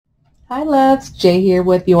Hi loves, Jay here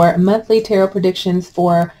with your monthly tarot predictions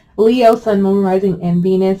for Leo, Sun, Moon, Rising, and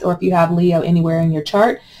Venus, or if you have Leo anywhere in your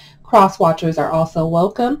chart. Cross watchers are also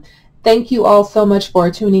welcome. Thank you all so much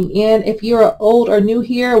for tuning in. If you're old or new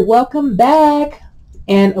here, welcome back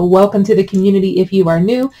and welcome to the community. If you are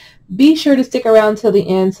new, be sure to stick around till the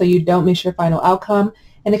end so you don't miss your final outcome.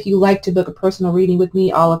 And if you like to book a personal reading with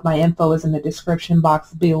me, all of my info is in the description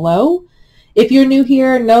box below. If you're new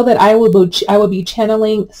here, know that I will be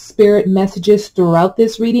channeling spirit messages throughout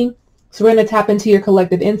this reading. So we're going to tap into your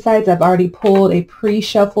collective insights. I've already pulled a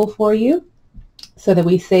pre-shuffle for you so that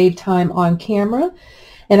we save time on camera.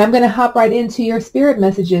 And I'm going to hop right into your spirit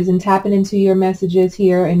messages and tapping into your messages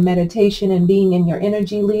here in meditation and being in your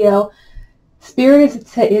energy, Leo. Spirit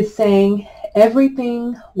is saying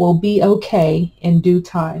everything will be okay in due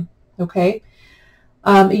time, okay?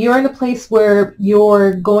 You're in a place where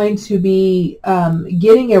you're going to be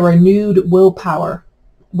getting a renewed willpower.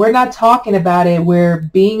 We're not talking about it. We're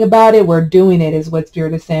being about it. We're doing it is what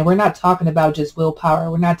Spirit is saying. We're not talking about just willpower.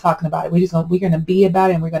 We're not talking about it. We're going to be about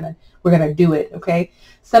it and we're going to do it. Okay.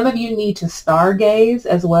 Some of you need to stargaze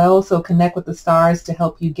as well. So connect with the stars to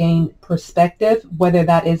help you gain perspective, whether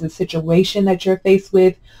that is a situation that you're faced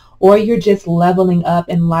with or you're just leveling up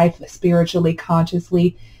in life spiritually,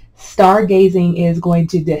 consciously. Stargazing is going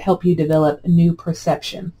to help you develop new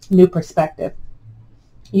perception, new perspective.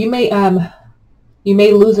 You may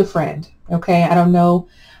lose a friend. Okay. I don't know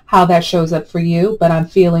how that shows up for you, but I'm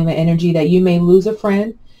feeling the energy that you may lose a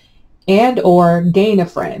friend and or gain a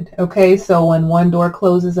friend. Okay. So when one door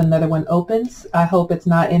closes, another one opens. I hope it's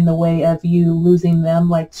not in the way of you losing them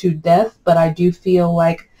like to death, but I do feel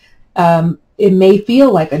like, it may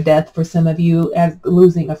feel like a death for some of you as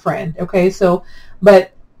losing a friend. Okay. So,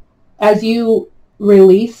 but as you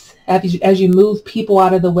release, as you move people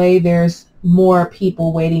out of the way, there's more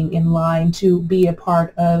people waiting in line to be a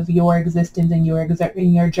part of your existence and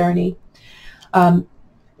your journey.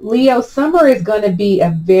 Leo, summer is going to be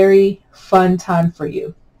a very fun time for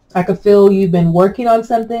you. I could feel you've been working on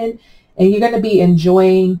something and you're going to be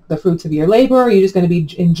enjoying the fruits of your labor. You're just going to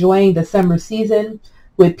be enjoying the summer season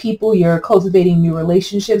with people you're cultivating new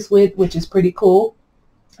relationships with, which is pretty cool.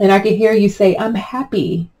 And I can hear you say, I'm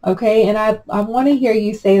happy. Okay. And I want to hear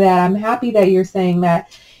you say that. I'm happy that you're saying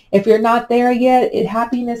that. If you're not there yet,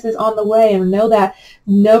 happiness is on the way. And know that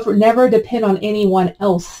never depend on anyone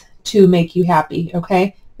else to make you happy.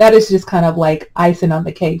 Okay. That is just kind of like icing on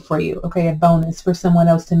the cake for you. Okay. A bonus for someone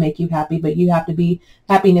else to make you happy, but you have to be,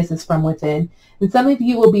 happiness is from within. And some of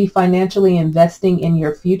you will be financially investing in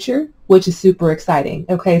your future, which is super exciting.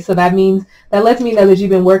 Okay. So that lets me know that you've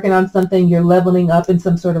been working on something, you're leveling up in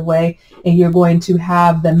some sort of way, and you're going to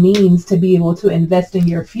have the means to be able to invest in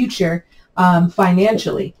your future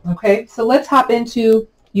financially. Okay. So let's hop into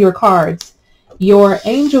your cards. Your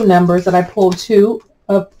angel numbers that I pulled, two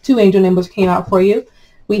angel numbers came out for you.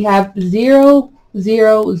 We have 0,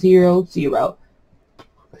 0, 0, 0.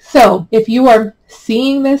 So if you are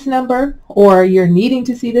seeing this number or you're needing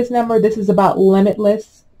to see this number, this is about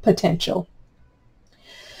limitless potential.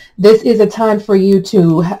 This is a time for you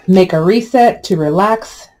to make a reset, to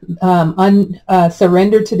relax,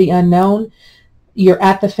 surrender to the unknown. You're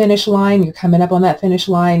at the finish line. You're coming up on that finish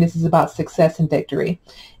line. This is about success and victory.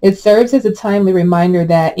 It serves as a timely reminder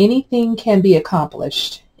that anything can be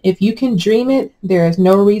accomplished. If you can dream it, there is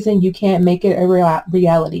no reason you can't make it a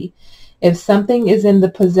reality. If something is in the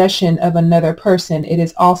possession of another person, it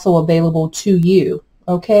is also available to you.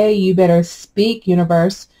 Okay, you better speak,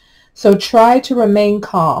 universe. So try to remain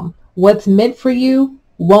calm. What's meant for you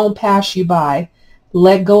won't pass you by.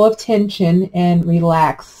 Let go of tension and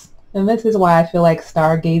relax. And this is why I feel like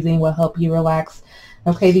stargazing will help you relax.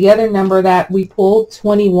 Okay, the other number that we pulled,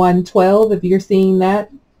 2112, if you're seeing that.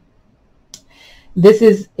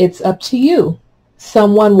 It's up to you.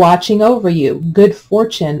 Someone watching over you, good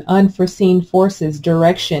fortune, unforeseen forces,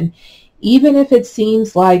 direction. Even if it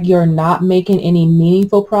seems like you're not making any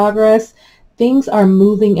meaningful progress, things are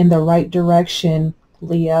moving in the right direction,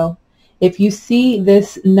 Leo. If you see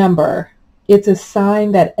this number, it's a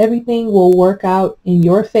sign that everything will work out in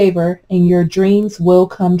your favor and your dreams will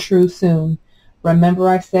come true soon. Remember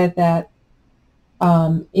I said that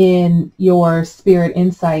in your spirit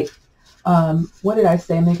insight. What did I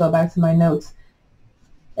say? Let me go back to my notes.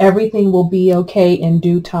 Everything will be okay in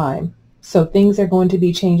due time. So things are going to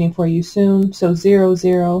be changing for you soon. So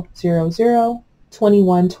 0000,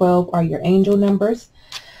 2112 are your angel numbers.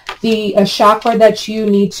 The chakra that you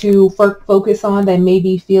need to focus on that may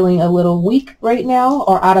be feeling a little weak right now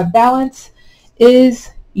or out of balance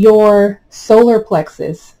is your solar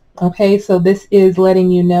plexus. Okay, so this is letting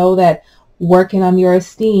you know that working on your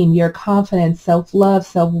esteem, your confidence, self-love,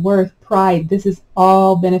 self-worth, pride. This is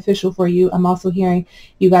all beneficial for you. I'm also hearing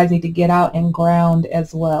you guys need to get out and ground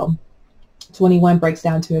as well. 21 breaks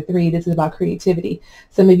down to a 3. This is about creativity.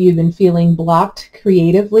 Some of you have been feeling blocked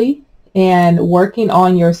creatively and working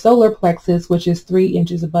on your solar plexus, which is 3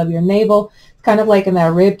 inches above your navel. It's kind of like in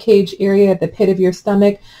that rib cage area at the pit of your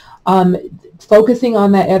stomach. Focusing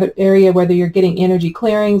on that other area, whether you're getting energy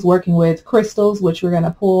clearings, working with crystals, which we're going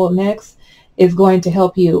to pull next, is going to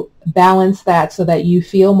help you balance that so that you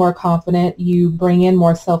feel more confident, you bring in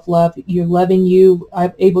more self-love, you're loving you,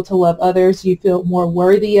 able to love others, you feel more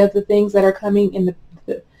worthy of the things that are coming in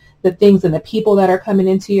the things and the people that are coming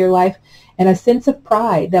into your life, and a sense of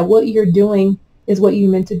pride that what you're doing is what you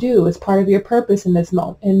meant to do. It's part of your purpose in this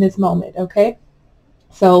moment, okay?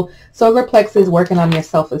 So solar plexus, working on your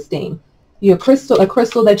self-esteem. A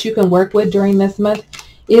crystal that you can work with during this month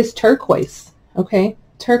is turquoise, okay?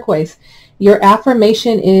 Turquoise. Your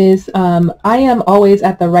affirmation is, I am always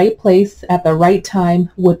at the right place at the right time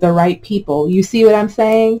with the right people. You see what I'm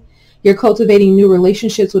saying? You're cultivating new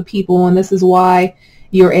relationships with people, and this is why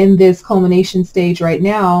you're in this culmination stage right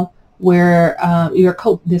now, where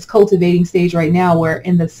this cultivating stage right now, where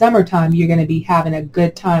in the summertime you're going to be having a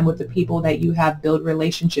good time with the people that you have built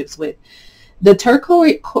relationships with. The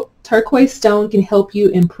turquoise stone can help you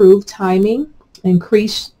improve timing,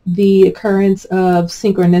 increase the occurrence of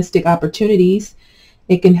synchronistic opportunities.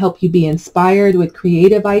 It can help you be inspired with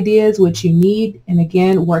creative ideas, which you need. And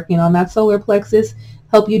again, working on that solar plexus,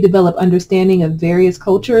 help you develop understanding of various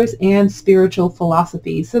cultures and spiritual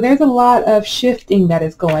philosophies. So there's a lot of shifting that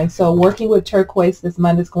is going. So working with turquoise this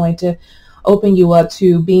month is going to open you up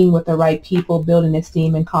to being with the right people, building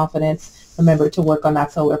esteem and confidence. Remember to work on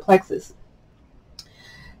that solar plexus.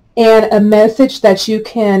 And a message that you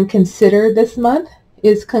can consider this month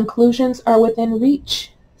is conclusions are within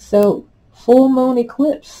reach. So full moon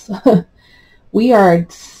eclipse. We are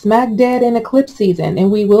smack dead in eclipse season,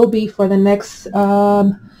 and we will be for the next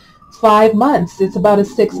 5 months. It's about a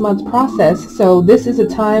 6-month process. So this is a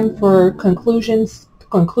time for conclusions.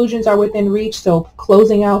 Conclusions are within reach. So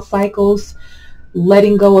closing out cycles,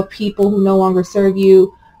 letting go of people who no longer serve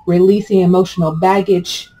you, releasing emotional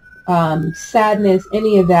baggage, sadness,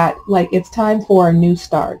 any of that. Like, it's time for a new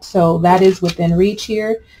start. So that is within reach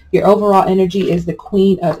here. Your overall energy is the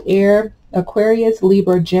Queen of Air, Aquarius,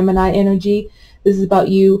 Libra, Gemini energy. This is about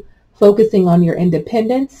you focusing on your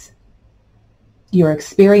independence, your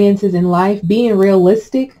experiences in life, being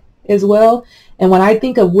realistic as well. And when I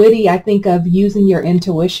think of witty, I think of using your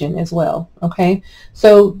intuition as well. Okay,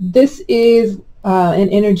 so this is an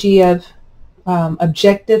energy of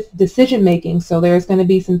objective decision making. So there's going to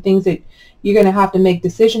be some things that you're going to have to make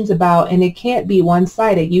decisions about, and it can't be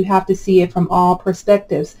one-sided. You have to see it from all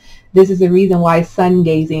perspectives. This is the reason why sun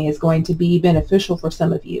gazing is going to be beneficial for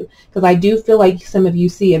some of you, because I do feel like some of you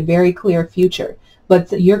see a very clear future,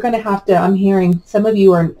 but you're going to have to, I'm hearing some of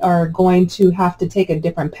you are going to have to take a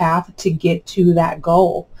different path to get to that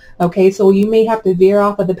goal. Okay, so you may have to veer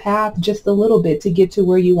off of the path just a little bit to get to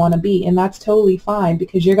where you want to be, and that's totally fine,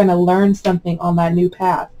 because you're going to learn something on that new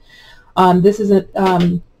path. This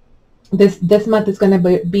month is going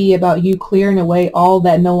to be about you clearing away all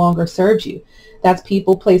that no longer serves you. That's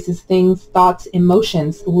people, places, things, thoughts,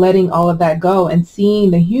 emotions, letting all of that go and seeing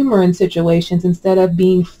the humor in situations instead of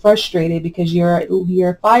being frustrated, because you're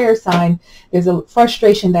a fire sign. There's a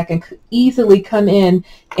frustration that can easily come in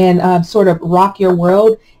and sort of rock your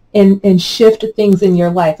world and shift things in your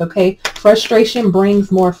life, okay? Frustration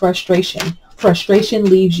brings more frustration. Frustration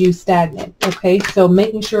leaves you stagnant, okay? So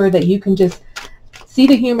making sure that you can just see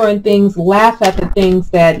the humor in things, laugh at the things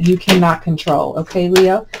that you cannot control. Okay,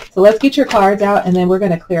 Leo? So let's get your cards out, and then we're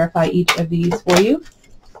going to clarify each of these for you.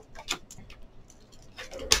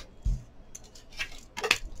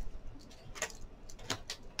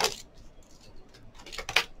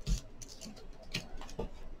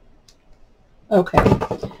 Okay.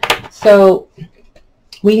 So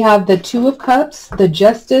we have the Two of Cups, the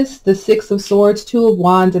Justice, the Six of Swords, Two of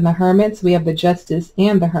Wands, and the Hermit. So we have the Justice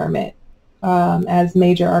and the Hermit as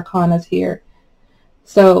major arcanas here.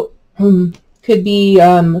 So could be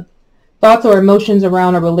thoughts or emotions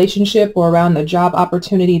around a relationship or around a job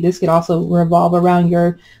opportunity. This could also revolve around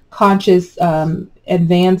your conscious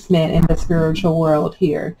advancement in the spiritual world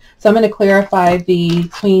here. So I'm going to clarify the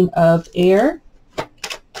Queen of Air.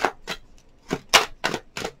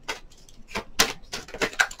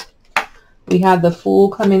 We have the Fool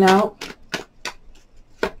coming out.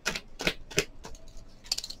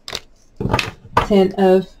 Ten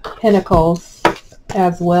of Pentacles,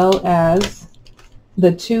 as well as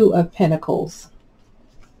the Two of Pentacles.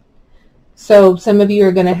 So some of you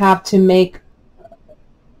are going to have to make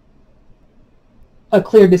a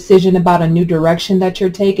clear decision about a new direction that you're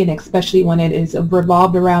taking, especially when it is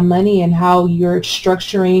revolved around money and how you're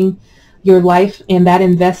structuring your life. And that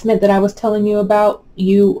investment that I was telling you about,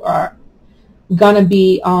 you are going to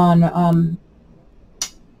be on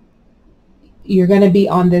you're going to be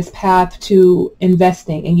on this path to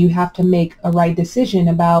investing, and you have to make a right decision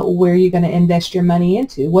about where you're going to invest your money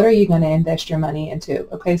into. What are you going to invest your money into?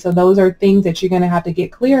 Okay, so those are things that you're going to have to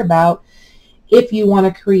get clear about if you want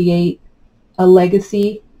to create a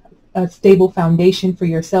legacy, a stable foundation for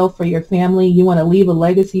yourself, for your family. You want to leave a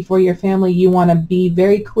legacy for your family. You want to be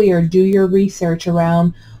very clear, do your research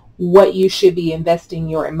around what you should be investing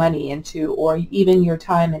your money into, or even your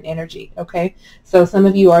time and energy. Okay, so some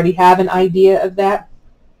of you already have an idea of that,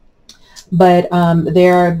 but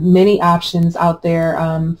there are many options out there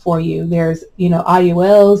for you. There's,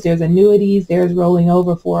 IULs, there's annuities, there's rolling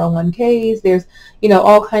over 401ks, there's,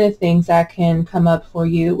 all kind of things that can come up for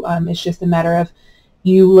you. It's just a matter of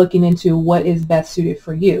you looking into what is best suited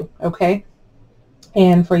for you, okay,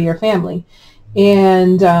 and for your family.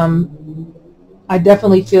 And I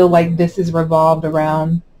definitely feel like this is revolved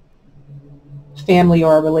around family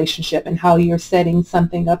or a relationship, and how you're setting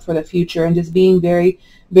something up for the future, and just being very,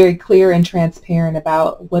 very clear and transparent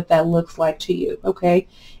about what that looks like to you, okay?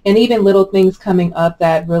 And even little things coming up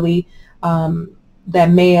that really, that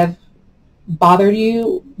may have bothered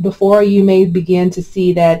you before, you may begin to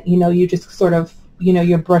see that, you just sort of,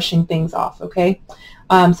 you're brushing things off, okay?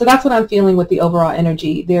 So that's what I'm feeling with the overall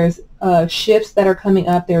energy. There's shifts that are coming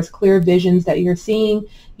up. There's clear visions that you're seeing.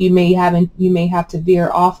 You may have to veer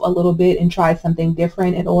off a little bit and try something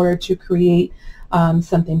different in order to create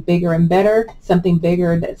something bigger and better, something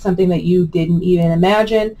that you didn't even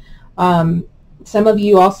imagine. Some of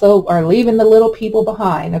you also are leaving the little people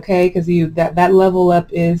behind, okay? Because that level up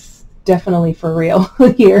is definitely for real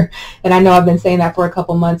here. And I know I've been saying that for a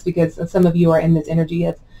couple months, because some of you are in this energy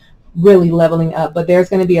of really leveling up, but there's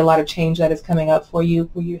going to be a lot of change that is coming up for you,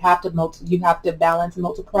 where you have to balance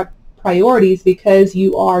multiple priorities, because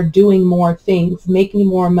you are doing more things, making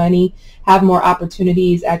more money, have more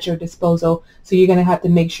opportunities at your disposal. So you're going to have to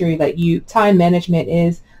make sure that time management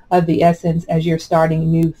is of the essence as you're starting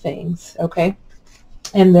new things, okay?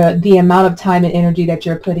 And the amount of time and energy that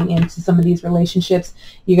you're putting into some of these relationships,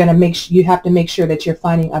 you have to make sure that you're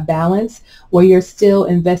finding a balance where you're still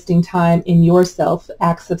investing time in yourself,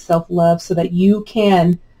 acts of self-love, so that you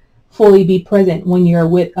can fully be present when you're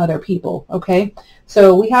with other people, okay?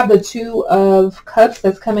 So we have the Two of Cups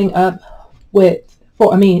that's coming up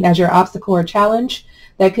as your obstacle or challenge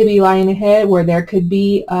that could be lying ahead, where there could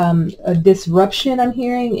be a disruption, I'm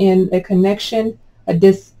hearing, in a connection.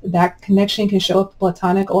 That connection can show up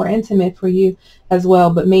platonic or intimate for you as well,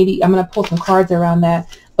 but maybe I'm going to pull some cards around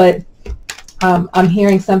that. But I'm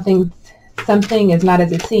hearing something is not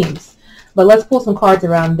as it seems. But let's pull some cards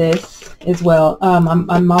around this as well.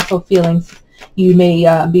 I'm also feeling you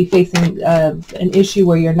may be facing an issue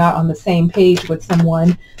where you're not on the same page with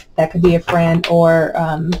someone. That could be a friend or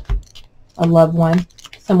a loved one,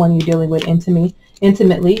 someone you're dealing with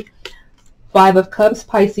intimately. Five of Cups,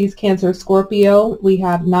 Pisces, Cancer, Scorpio. We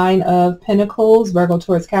have Nine of Pentacles, Virgo,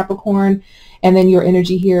 Taurus, Capricorn, and then your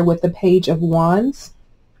energy here with the Page of Wands.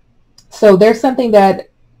 So there's something that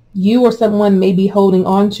you or someone may be holding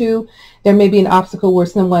on to. There may be an obstacle where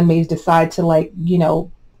someone may decide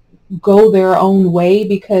to go their own way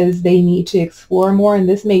because they need to explore more. And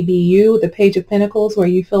this may be you, the Page of Pentacles, where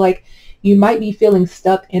you feel like you might be feeling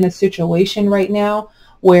stuck in a situation right now,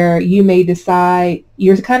 where you may decide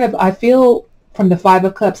I feel from the Five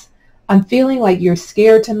of Cups, I'm feeling like you're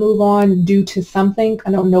scared to move on due to something.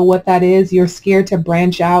 I don't know what that is. You're scared to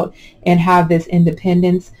branch out and have this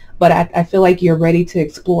independence, but I feel like you're ready to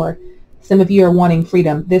explore. Some of you are wanting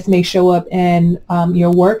freedom. This may show up in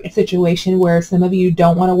your work situation, where some of you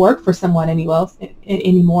don't want to work for someone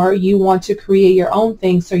anymore. You want to create your own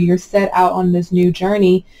thing, so you're set out on this new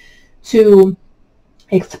journey to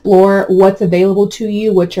explore what's available to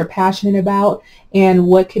you, what you're passionate about, and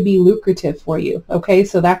what could be lucrative for you. Okay,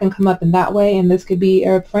 so that can come up in that way, and this could be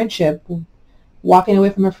a friendship, walking away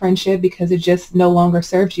from a friendship because it just no longer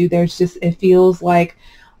serves you. It feels like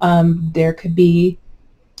there could be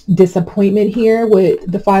disappointment here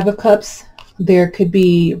with the Five of Cups. There could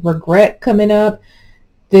be regret coming up.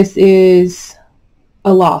 This is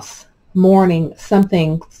a loss, mourning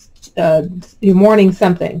something, you're mourning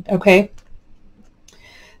something, okay?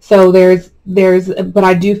 So but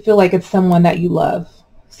I do feel like it's someone that you love,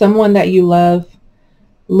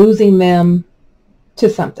 losing them to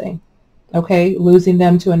something, okay? Losing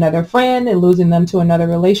them to another friend, and losing them to another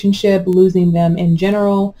relationship, losing them in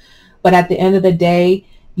general. But at the end of the day,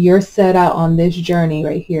 you're set out on this journey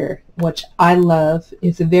right here, which I love.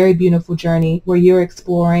 It's a very beautiful journey where you're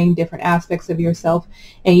exploring different aspects of yourself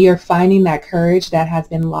and you're finding that courage that has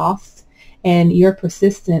been lost, and you're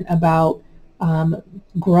persistent about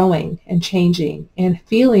growing and changing and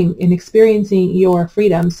feeling and experiencing your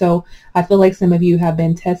freedom. So I feel like some of you have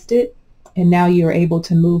been tested and now you're able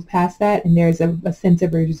to move past that, and there's a sense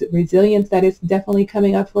of resilience that is definitely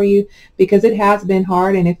coming up for you, because it has been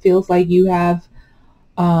hard and it feels like you have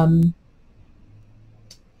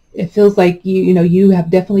you have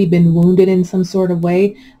definitely been wounded in some sort of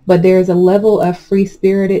way, but there's a level of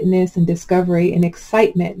free-spiritedness and discovery and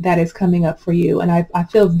excitement that is coming up for you. And I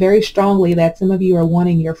feel very strongly that some of you are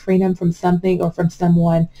wanting your freedom from something or from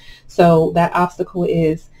someone. So that obstacle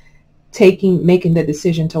is making the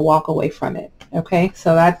decision to walk away from it. Okay,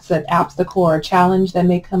 so that's an obstacle or a challenge that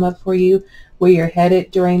may come up for you. Where you're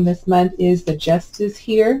headed during this month is the Justice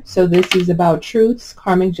here. So this is about truths,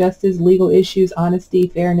 karmic justice, legal issues, honesty,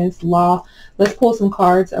 fairness, law. Let's pull some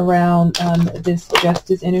cards around this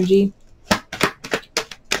Justice energy.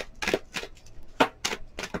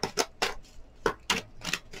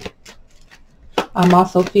 I'm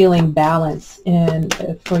also feeling balance, and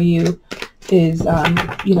for you is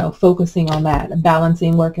focusing on that,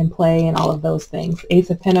 balancing work and play and all of those things.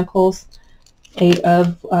 Ace of Pentacles, Eight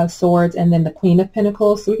of Swords, and then the Queen of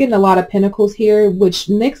Pentacles. So we're getting a lot of Pentacles here, which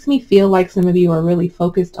makes me feel like some of you are really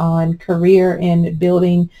focused on career and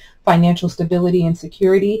building financial stability and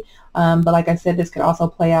security. But like I said, this could also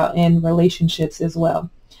play out in relationships as well.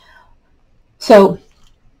 So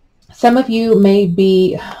some of you may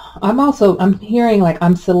be, I'm hearing like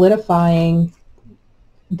I'm solidifying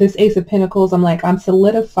this Ace of Pentacles. I'm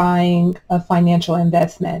solidifying a financial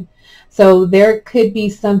investment. So there could be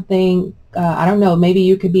something, I don't know, maybe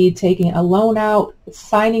you could be taking a loan out,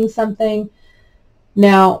 signing something.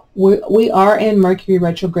 Now, we are in Mercury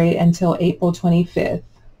retrograde until April 25th.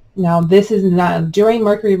 Now, this is not, during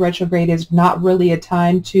Mercury retrograde is not really a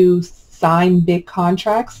time to sign big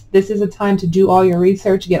contracts. This is a time to do all your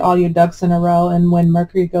research, get all your ducks in a row, and when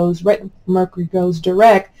Mercury goes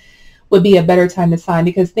direct would be a better time to sign,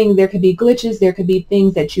 because there could be glitches, there could be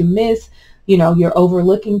things that you miss, you're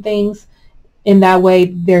overlooking things. In that way,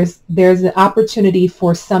 there's an opportunity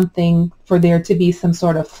for there to be some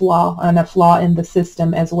sort of flaw, and a flaw in the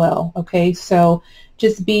system as well. Okay, so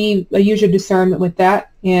just use your discernment with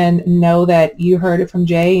that, and know that you heard it from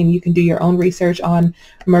Jay, and you can do your own research on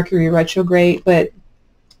Mercury retrograde. But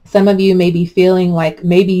some of you may be feeling like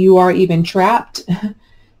maybe you are even trapped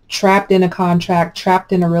in a contract,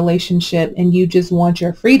 trapped in a relationship, and you just want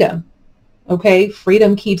your freedom. Okay,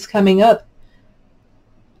 freedom keeps coming up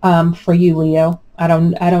for you, Leo. I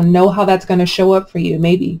don't know how that's going to show up for you.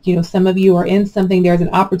 Maybe, some of you are in something, there's an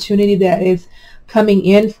opportunity that is coming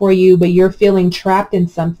in for you, but you're feeling trapped in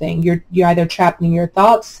something. You're either trapped in your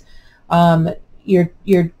thoughts. I'm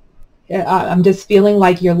just feeling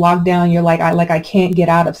like you're locked down. You're like, I can't get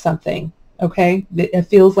out of something. Okay, it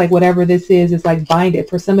feels like whatever this is like binded.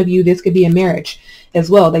 For some of you, this could be a marriage as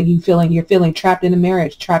well, that you're feeling trapped in a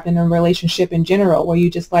marriage, trapped in a relationship in general, where you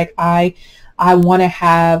just like, I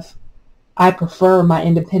prefer my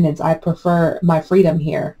independence. I prefer my freedom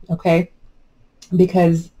here. Okay,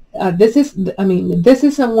 because this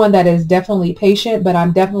is someone that is definitely patient, but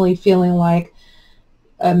I'm definitely feeling like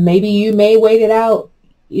maybe you may wait it out.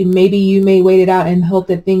 Maybe you may wait it out and hope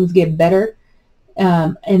that things get better.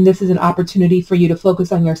 And this is an opportunity for you to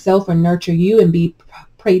focus on yourself and nurture you and be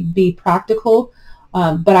practical.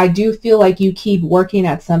 But I do feel like you keep working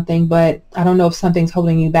at something, but I don't know if something's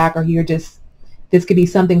holding you back, or this could be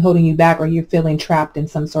something holding you back, or you're feeling trapped in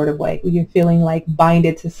some sort of way. You're feeling like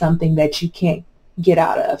binded to something that you can't get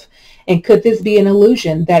out of. And could this be an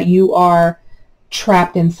illusion that you are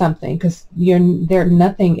trapped in something? Because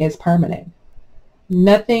nothing is permanent.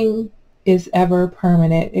 Nothing is ever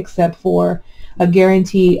permanent except for a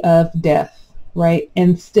guarantee of death, right?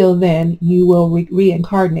 And still then you will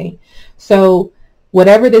reincarnate. So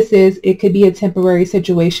whatever this is, it could be a temporary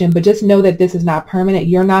situation, but just know that this is not permanent.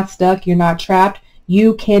 You're not stuck. You're not trapped.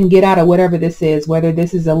 You can get out of whatever this is, whether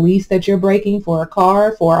this is a lease that you're breaking for a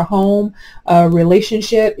car, for a home, a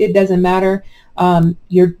relationship, it doesn't matter.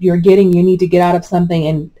 You need to get out of something.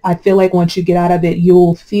 And I feel like once you get out of it,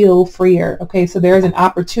 you'll feel freer. Okay. So there is an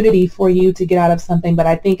opportunity for you to get out of something, but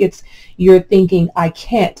I think you're thinking, I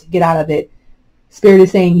can't get out of it. Spirit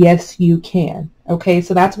is saying, yes, you can. Okay.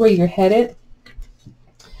 So that's where you're headed.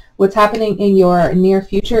 What's happening in your near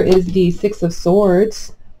future is the Six of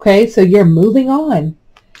Swords. Okay. So you're moving on.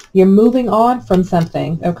 You're moving on from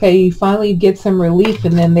something. Okay. You finally get some relief,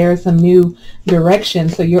 and then there's some new direction.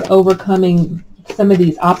 So you're overcoming some of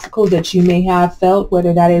these obstacles that you may have felt,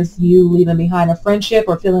 whether that is you leaving behind a friendship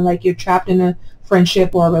or feeling like you're trapped in a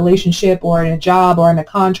friendship or a relationship or in a job or in a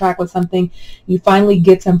contract with something, you finally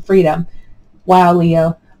get some freedom. Wow,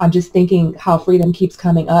 Leo, I'm just thinking how freedom keeps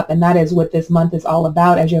coming up, and that is what this month is all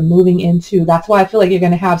about as you're moving into. That's why I feel like you're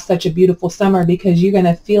going to have such a beautiful summer, because you're going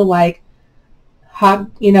to feel like, how,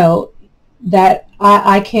 you know, that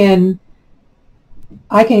I can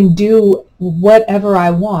do whatever I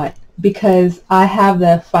want, because I have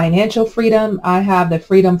the financial freedom, I have the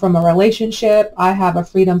freedom from a relationship, I have a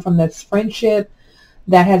freedom from this friendship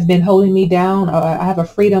that has been holding me down. I have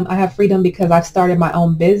freedom because I've started my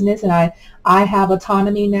own business, and I have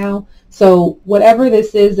autonomy now. So whatever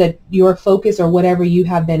this is that your focus, or whatever you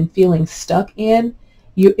have been feeling stuck in,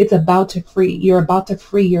 you're about to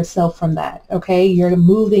free yourself from that. Okay, you're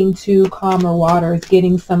moving to calmer waters,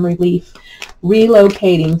 getting some relief,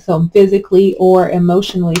 relocating, so physically or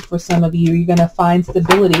emotionally. For some of you, you're going to find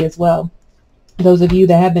stability as well. Those of you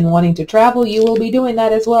that have been wanting to travel, you will be doing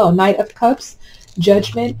that as well. Knight of Cups,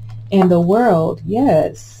 Judgment, and the World.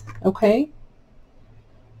 Yes. Okay.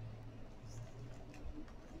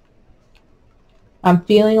 I'm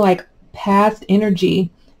feeling like past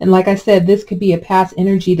energy. And like I said, this could be a past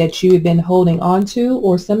energy that you have been holding on to,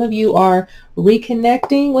 or some of you are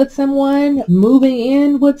reconnecting with someone, moving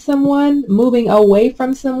in with someone, moving away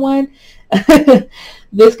from someone.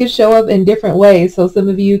 This could show up in different ways. So some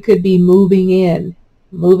of you could be moving in,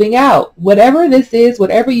 moving out. Whatever this is,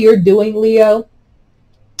 whatever you're doing, Leo,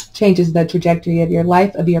 changes the trajectory of your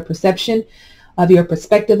life, of your perception, of your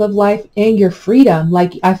perspective of life, and your freedom.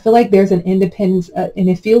 Like, I feel like there's an independence, and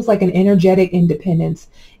it feels like an energetic independence.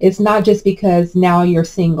 It's not just because now you're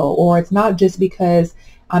single, or it's not just because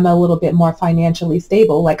I'm a little bit more financially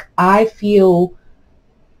stable. Like, I feel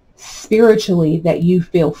spiritually that you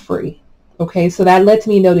feel free. Okay, so that lets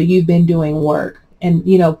me know that you've been doing work. And,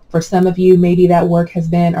 you know, for some of you, maybe that work has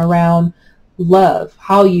been around love,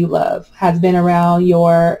 how you love, has been around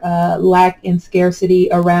your lack and scarcity,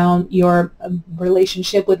 around your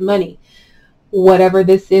relationship with money. Whatever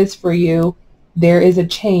this is for you, there is a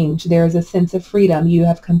change. There is a sense of freedom. You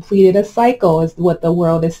have completed a cycle, is what the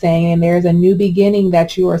world is saying, and there's a new beginning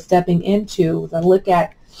that you are stepping into. So look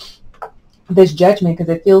at this Judgment,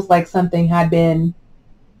 because it feels like something had been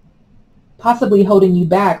possibly holding you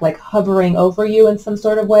back, like hovering over you in some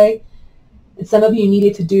sort of way. Some of you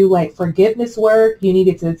needed to do like forgiveness work. You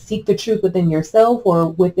needed to seek the truth within yourself, or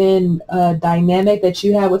within a dynamic that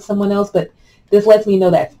you had with someone else. But this lets me know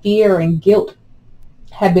that fear and guilt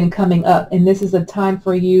have been coming up. And this is a time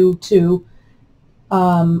for you to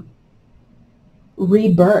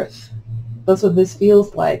rebirth. That's what this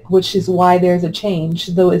feels like, which is why there's a change.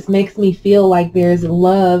 Though it makes me feel like there's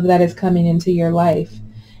love that is coming into your life.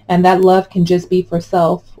 And that love can just be for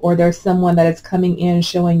self, or there's someone that is coming in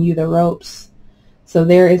showing you the ropes. So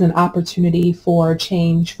there is an opportunity for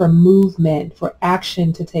change, for movement, for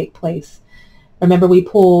action to take place. Remember, we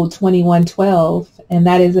pulled 2112, and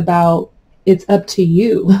that is about, it's up to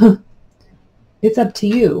you. It's up to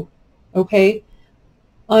you. Okay?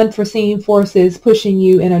 Unforeseen forces pushing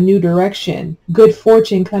you in a new direction. Good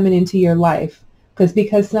fortune coming into your life.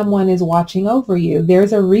 Because someone is watching over you.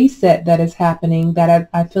 There's a reset that is happening that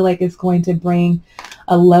I feel like is going to bring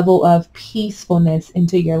a level of peacefulness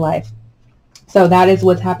into your life. So that is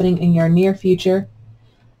what's happening in your near future.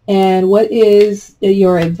 And what is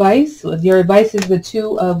your advice? Your advice is the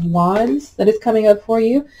Two of Wands that is coming up for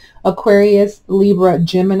you. Aquarius, Libra,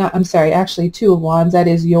 Gemini. I'm sorry, actually Two of Wands. That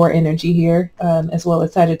is your energy here, as well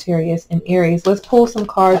as Sagittarius and Aries. Let's pull some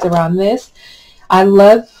cards around this. I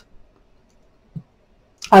love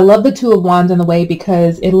the Two of Wands in the way,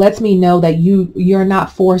 because it lets me know that you're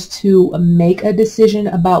not forced to make a decision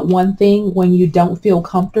about one thing when you don't feel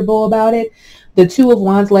comfortable about it. The Two of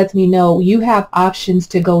Wands lets me know you have options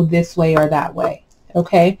to go this way or that way.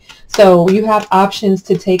 Okay, so you have options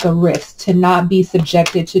to take a risk, to not be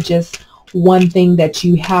subjected to just one thing that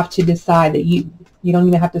you have to decide. That you don't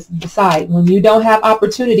even have to decide. When you don't have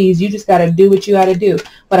opportunities, you just got to do what you got to do.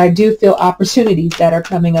 But I do feel opportunities that are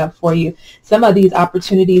coming up for you. Some of these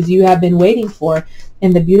opportunities you have been waiting for.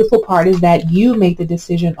 And the beautiful part is that you make the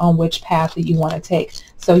decision on which path that you want to take.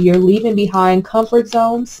 So you're leaving behind comfort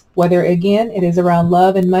zones, whether, again, it is around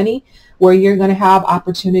love and money, where you're going to have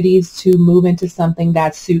opportunities to move into something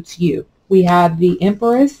that suits you. We have the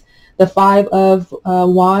Empress, the Five of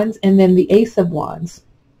Wands, and then the Ace of Wands.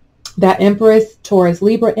 That Empress, Taurus,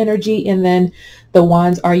 Libra energy, and then the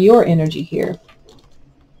Wands are your energy here.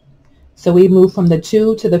 So we move from the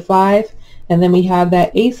 2 to the 5, and then we have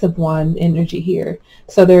that Ace of Wands energy here.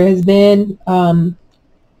 So there has been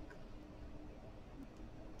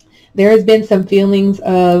There has been some feelings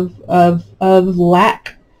of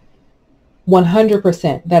lack,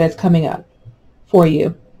 100%, that is coming up for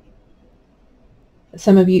you.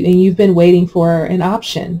 Some of you, and you've been waiting for an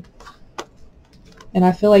option. And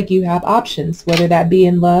I feel like you have options, whether that be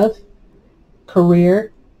in love,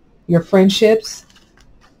 career, your friendships.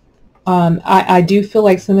 I do feel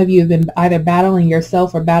like some of you have been either battling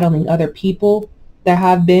yourself or battling other people that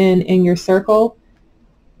have been in your circle.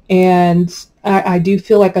 And I do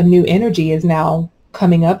feel like a new energy is now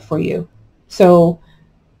coming up for you. So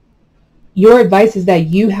your advice is that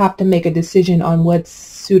you have to make a decision on what's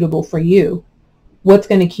suitable for you. What's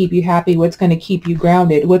going to keep you happy? What's going to keep you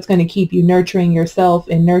grounded? What's going to keep you nurturing yourself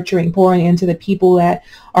and pouring into the people that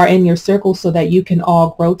are in your circle so that you can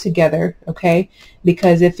all grow together, okay?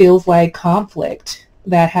 Because it feels like conflict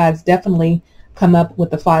that has definitely come up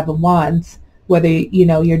with the Five of Wands. Whether,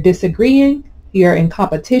 you're disagreeing, you're in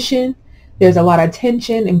competition, there's a lot of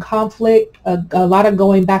tension and conflict, a lot of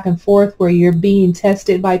going back and forth where you're being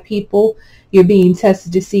tested by people. You're being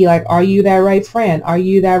tested to see, like, are you that right friend? Are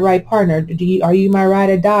you that right partner? Are you my ride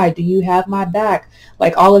or die? Do you have my back?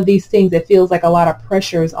 Like, all of these things, it feels like a lot of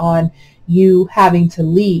pressures on you having to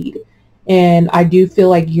lead. And I do feel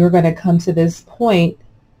like you're going to come to this point,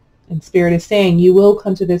 and Spirit is saying you will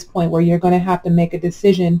come to this point where you're going to have to make a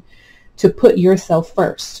decision to put yourself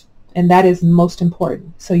first. And that is most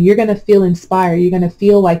important. So you're going to feel inspired. You're going to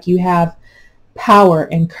feel like you have power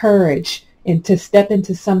and courage and to step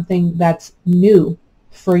into something that's new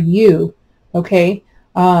for you, okay?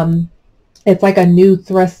 It's like a new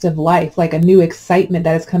thrust of life, like a new excitement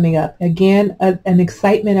that is coming up. Again, an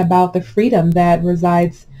excitement about the freedom that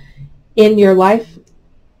resides in your life,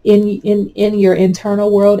 in your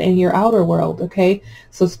internal world and your outer world, okay?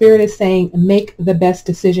 So Spirit is saying make the best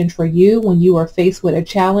decision for you when you are faced with a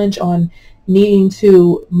challenge on needing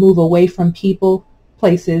to move away from people,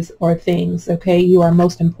 places, or things, okay? You are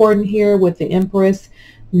most important here with the Empress.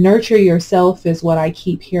 Nurture yourself is what I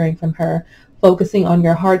keep hearing from her. Focusing on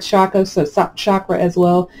your heart chakra, so chakra, as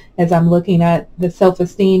well as I'm looking at the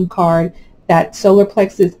self-esteem card, that solar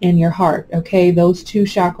plexus in your heart, okay? Those two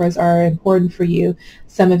chakras are important for you.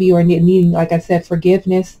 Some of you are needing, like I said,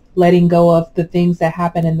 forgiveness, letting go of the things that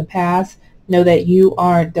happened in the past. Know that you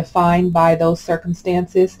aren't defined by those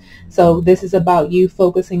circumstances. So this is about you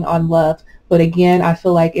focusing on love. But again, I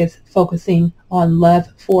feel like it's focusing on love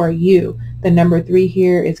for you. The number 3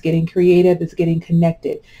 here is getting creative, is getting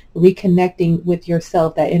connected, reconnecting with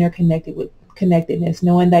yourself, that connectedness,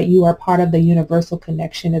 knowing that you are part of the universal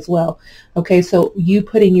connection as well. Okay, so you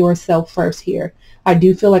putting yourself first here. I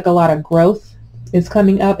do feel like a lot of growth is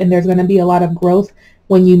coming up, and there's going to be a lot of growth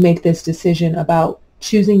when you make this decision about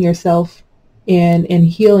choosing yourself and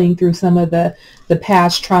healing through some of the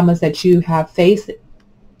past traumas that you have faced,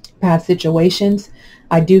 past situations.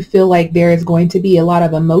 I do feel like there is going to be a lot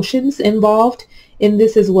of emotions involved in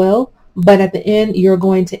this as well. But at the end, you're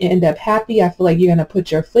going to end up happy. I feel like you're going to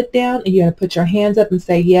put your foot down and you're going to put your hands up and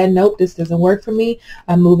say, yeah, nope, this doesn't work for me.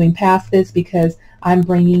 I'm moving past this because I'm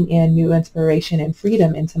bringing in new inspiration and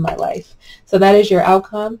freedom into my life. So that is your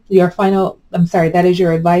outcome. That is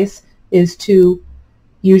your advice, is to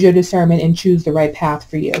use your discernment and choose the right path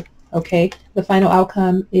for you. Okay. The final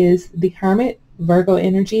outcome is the Hermit, Virgo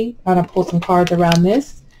energy. I'm going to pull some cards around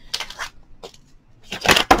this.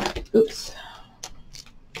 Oops.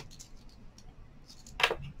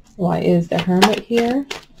 Why is the Hermit here?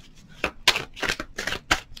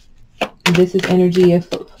 This is energy of,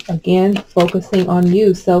 again, focusing on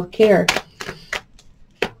you, self-care.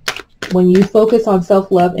 When you focus on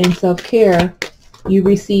self-love and self-care, you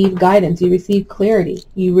receive guidance, you receive clarity,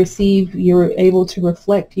 you're able to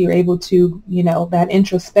reflect, you're able to, that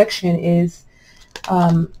introspection is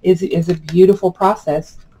a beautiful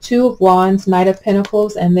process. 2 of Wands, Knight of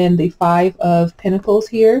Pentacles, and then the 5 of Pentacles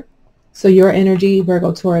here. So your energy,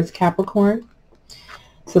 Virgo, Taurus, Capricorn.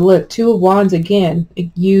 So look, 2 of Wands again,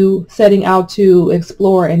 you setting out to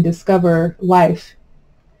explore and discover life.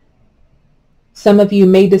 Some of you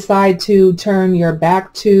may decide to turn your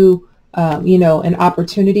back to, an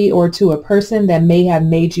opportunity or to a person that may have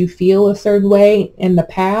made you feel a certain way in the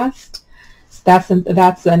past. That's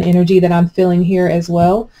an energy that I'm feeling here as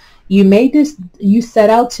well. You set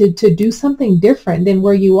out to do something different than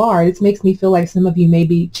where you are. This makes me feel like some of you may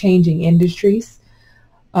be changing industries.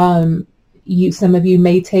 Some of you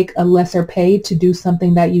may take a lesser pay to do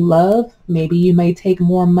something that you love. Maybe you may take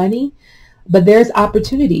more money, but there's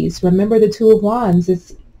opportunities. Remember the 2 of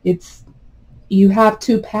Wands. You have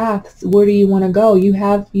 2 paths. Where do you want to go? You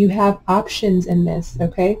have options in this.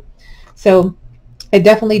 Okay. So It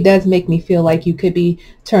definitely does make me feel like you could be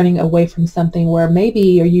turning away from something where maybe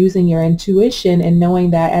you're using your intuition and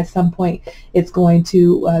knowing that at some point it's going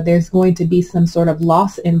to there's going to be some sort of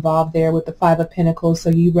loss involved there with the Five of Pentacles. So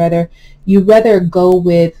you rather go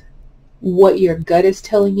with what your gut is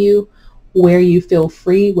telling you, where you feel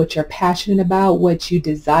free, what you're passionate about, what you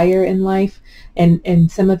desire in life. And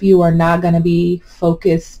some of you are not going to be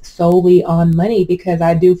focused solely on money, because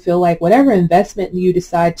I do feel like whatever investment you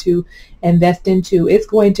decide to invest into, it's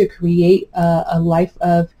going to create a life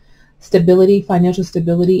of stability, financial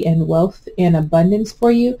stability, and wealth and abundance for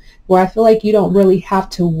you, where I feel like you don't really have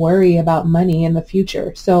to worry about money in the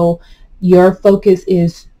future. So your focus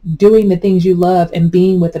is doing the things you love and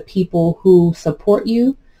being with the people who support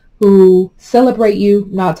you, who celebrate you,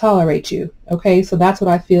 not tolerate you. Okay, so that's what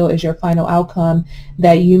I feel is your final outcome,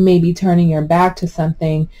 that you may be turning your back to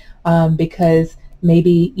something because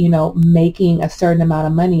maybe, you know, making a certain amount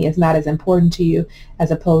of money is not as important to you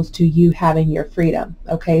as opposed to you having your freedom.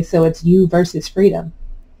 Okay, so it's you versus freedom.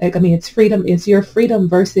 Like, I mean, it's freedom, it's your freedom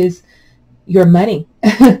versus your money.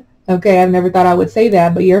 Okay, I never thought I would say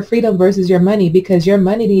that, but your freedom versus your money, because your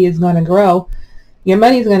money is going to grow. Your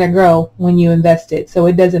money is going to grow when you invest it, so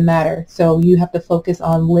it doesn't matter. So you have to focus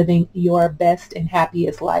on living your best and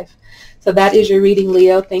happiest life. So that is your reading,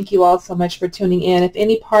 Leo. Thank you all so much for tuning in. If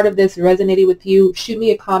any part of this resonated with you, shoot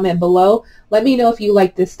me a comment below. Let me know if you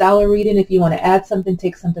like this style of reading, if you want to add something,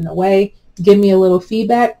 take something away. Give me a little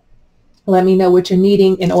feedback. Let me know what you're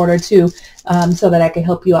needing in order to, so that I can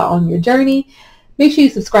help you out on your journey. Make sure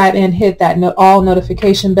you subscribe and hit that all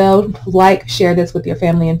notification bell. Like, share this with your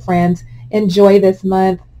family and friends. Enjoy this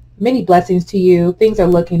month. Many blessings to you. Things are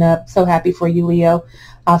looking up. So happy for you, Leo.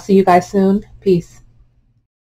 I'll see you guys soon. Peace.